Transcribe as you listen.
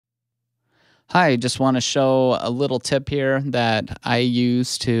Hi, just want to show a little tip here that I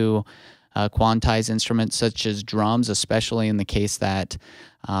use to quantize instruments such as drums, especially in the case that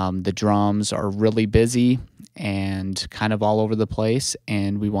the drums are really busy and kind of all over the place,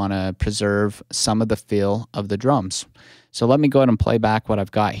 and we want to preserve some of the feel of the drums. So let me go ahead and play back what I've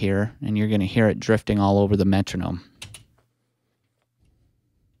got here, and you're going to hear it drifting all over the metronome.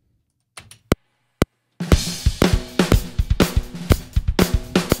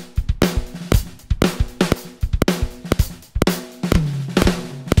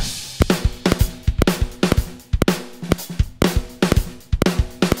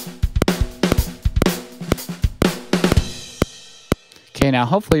 Okay, now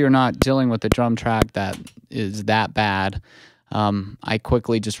hopefully you're not dealing with a drum track that is that bad. I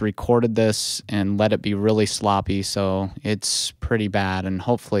quickly just recorded this and let it be really sloppy, so it's pretty bad, and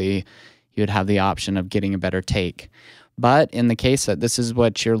hopefully you'd have the option of getting a better take. But in the case that this is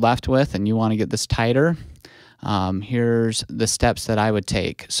what you're left with and you want to get this tighter, here's the steps that I would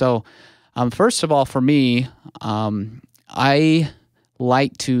take. So first of all, for me, I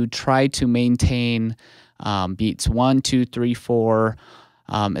like to try to maintain beats 1, 2, 3, 4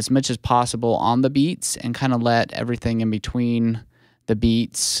 as much as possible on the beats, and kind of let everything in between the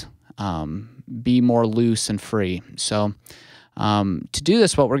beats be more loose and free. So to do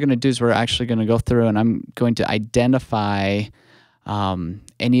this, what we're going to do is we're actually going to go through and I'm going to identify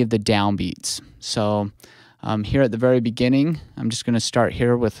any of the downbeats. So here at the very beginning, I'm just going to start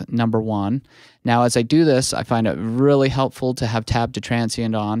here with number 1. Now, as I do this, I find it really helpful to have tab to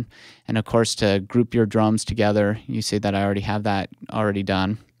transient on, and of course to group your drums together. You see that I already have that already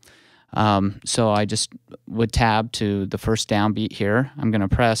done. So I just would tab to the first downbeat here. I'm going to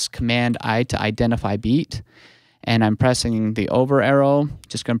press Command-I to identify beat, and I'm pressing the over arrow,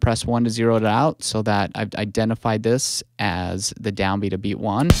 just going to press 1 to zero it out so that I've identified this as the downbeat of beat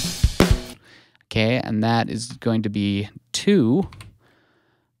 1. Okay, and that is going to be 2.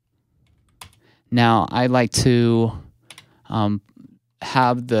 Now, I like to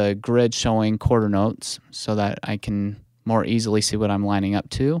have the grid showing quarter notes so that I can more easily see what I'm lining up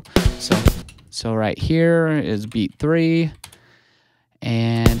to. So right here is beat 3,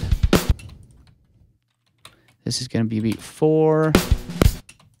 and this is going to be beat 4,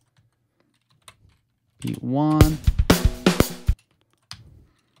 beat 1.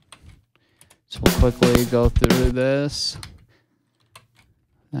 So we'll quickly go through this.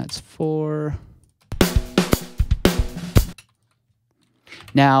 That's 4.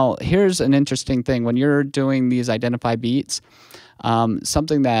 Now, here's an interesting thing. When you're doing these identify beats,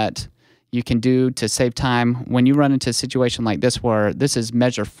 something that you can do to save time when you run into a situation like this where this is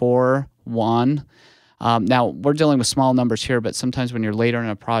measure 4, 1. Now, we're dealing with small numbers here, but sometimes when you're later in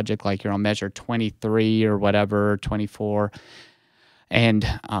a project, like you're on measure 23 or whatever, 24, and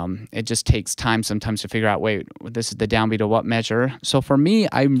it just takes time sometimes to figure out, wait, this is the downbeat of what measure? So for me,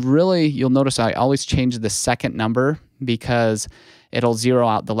 you'll notice I always change the second number because it'll zero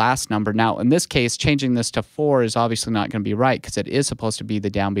out the last number. Now, in this case, changing this to 4 is obviously not going to be right because it is supposed to be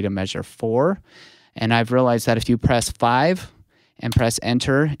the downbeat of measure 4. And I've realized that if you press 5 and press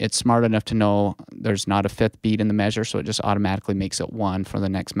enter, it's smart enough to know there's not a 5th beat in the measure, so it just automatically makes it 1 for the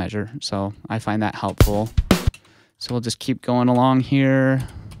next measure. So I find that helpful. So we'll just keep going along here.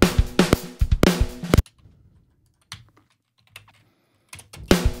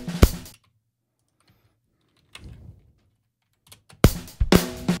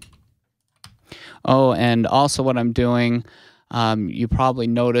 Oh, and also what I'm doing, you probably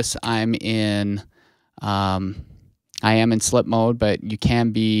notice I am in slip mode, but you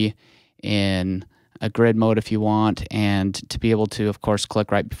can be in a grid mode if you want. And to be able to, of course,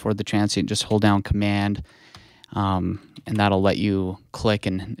 click right before the transient, just hold down Command, and that'll let you click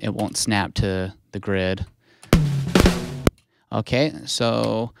and it won't snap to the grid. Okay,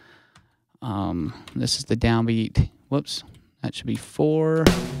 so this is the downbeat. Whoops, that should be 4.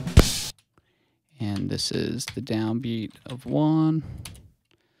 And this is the downbeat of 1.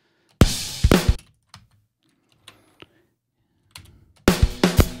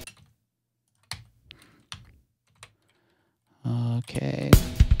 Okay.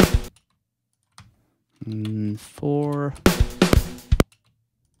 4.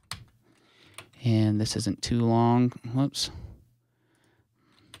 And this isn't too long. Whoops.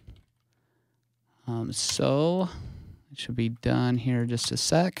 So it should be done here just a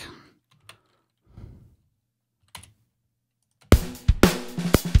sec.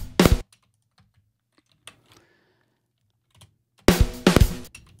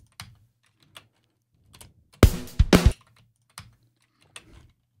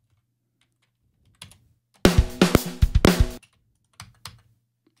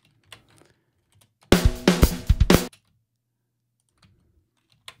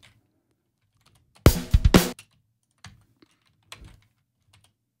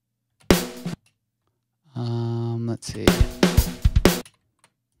 Let's see.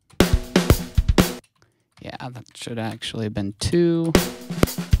 Yeah, that should actually have been 2.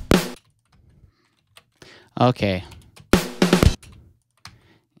 Okay.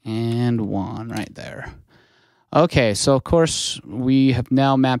 And 1 right there. Okay, so of course we have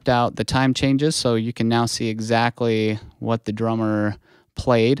now mapped out the time changes, so you can now see exactly what the drummer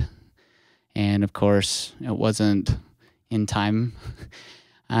played. And of course, it wasn't in time.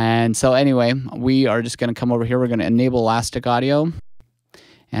 And so anyway, we are just going to come over here. We're going to enable elastic audio.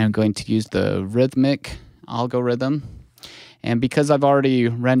 And I'm going to use the rhythmic algorithm. And because I've already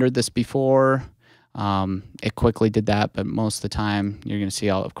rendered this before, it quickly did that. But most of the time, you're going to see,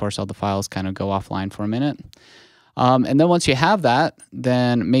 of course, all the files kind of go offline for a minute. And then once you have that,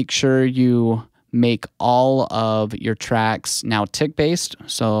 then make sure you make all of your tracks now tick-based.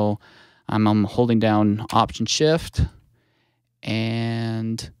 So I'm holding down Option Shift,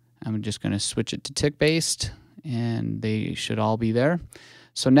 and I'm just going to switch it to tick-based, and they should all be there.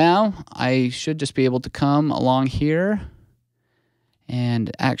 So now I should just be able to come along here,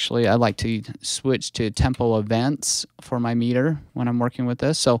 and actually I like to switch to tempo events for my meter when I'm working with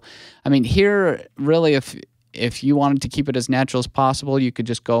this. So I mean, here really if you wanted to keep it as natural as possible, you could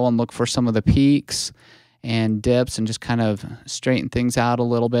just go and look for some of the peaks and dips and just kind of straighten things out a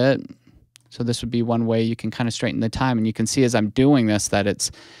little bit. So this would be one way you can kind of straighten the time. And you can see as I'm doing this that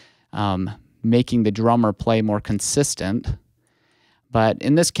it's making the drummer play more consistent. But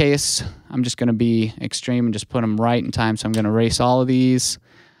in this case, I'm just going to be extreme and just put them right in time. So I'm going to erase all of these.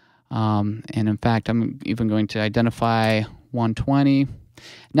 And in fact, I'm even going to identify 120.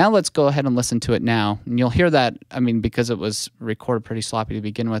 Now let's go ahead and listen to it now. And you'll hear that, I mean, because it was recorded pretty sloppy to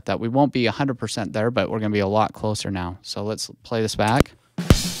begin with, that we won't be 100% there, but we're going to be a lot closer now. So let's play this back.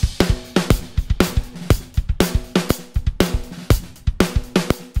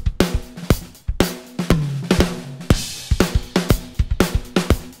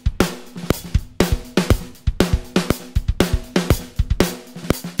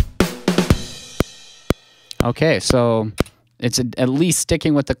 Okay, so it's at least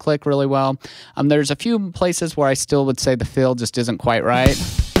sticking with the click really well. There's a few places where I still would say the fill just isn't quite right.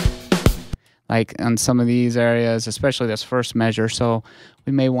 Like on some of these areas, especially this first measure. So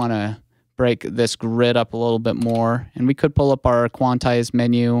we may want to break this grid up a little bit more. And we could pull up our Quantize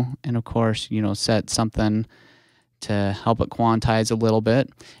menu and of course, you know, set something to help it quantize a little bit.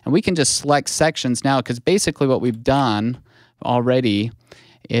 And we can just select sections now because basically what we've done already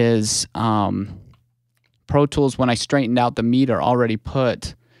is Pro Tools, when I straightened out the meter, already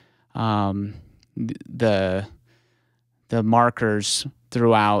put the markers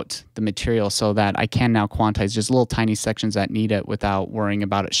throughout the material so that I can now quantize just little tiny sections that need it without worrying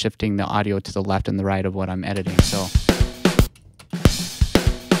about it shifting the audio to the left and the right of what I'm editing. So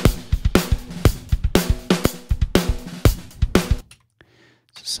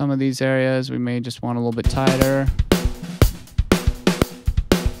some of these areas we may just want a little bit tighter.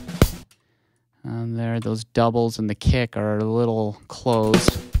 And there, those doubles and the kick are a little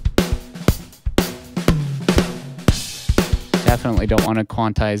closed. Definitely don't want to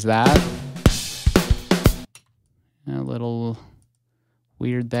quantize that. A little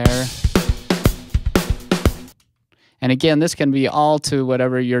weird there. And again, this can be all to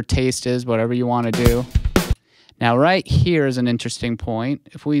whatever your taste is, whatever you want to do. Now, right here is an interesting point.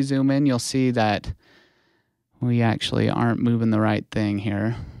 If we zoom in, you'll see that we actually aren't moving the right thing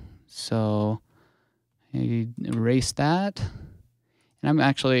here. So erase that. And I'm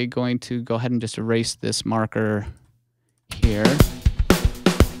actually going to go ahead and just erase this marker here.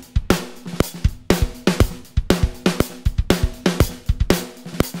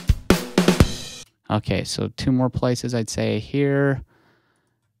 Okay, so 2 more places I'd say here.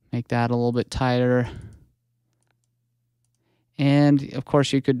 Make that a little bit tighter. And of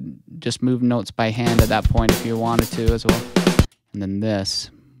course you could just move notes by hand at that point if you wanted to as well. And then this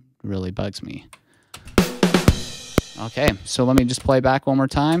really bugs me. Okay, so let me just play back one more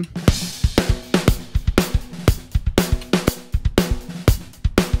time.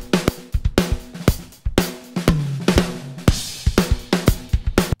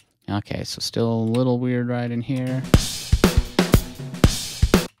 Okay, so still a little weird right in here.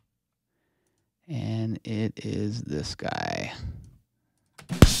 And it is this guy.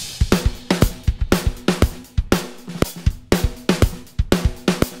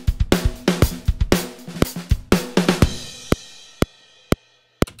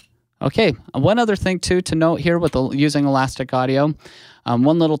 Okay, one other thing too to note here with using elastic audio.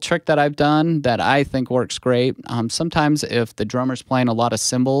 One little trick that I've done that I think works great. Sometimes if the drummer's playing a lot of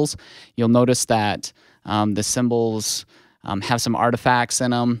cymbals, you'll notice that the cymbals have some artifacts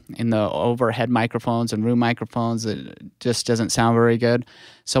in them in the overhead microphones and room microphones. It just doesn't sound very good.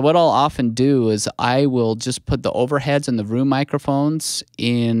 So what I'll often do is I will just put the overheads and the room microphones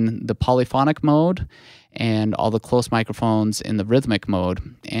in the polyphonic mode and all the close microphones in the rhythmic mode.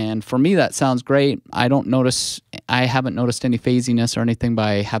 And for me, that sounds great. I haven't noticed any phasiness or anything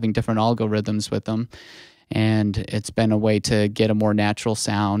by having different algorithms with them. And it's been a way to get a more natural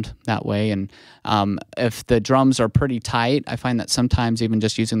sound that way. And if the drums are pretty tight, I find that sometimes even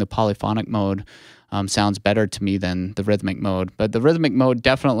just using the polyphonic mode sounds better to me than the rhythmic mode. But the rhythmic mode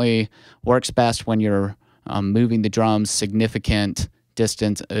definitely works best when you're moving the drums significant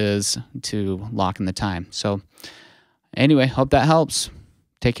distances to lock in the time. So anyway, hope that helps.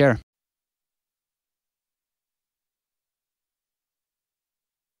 Take care.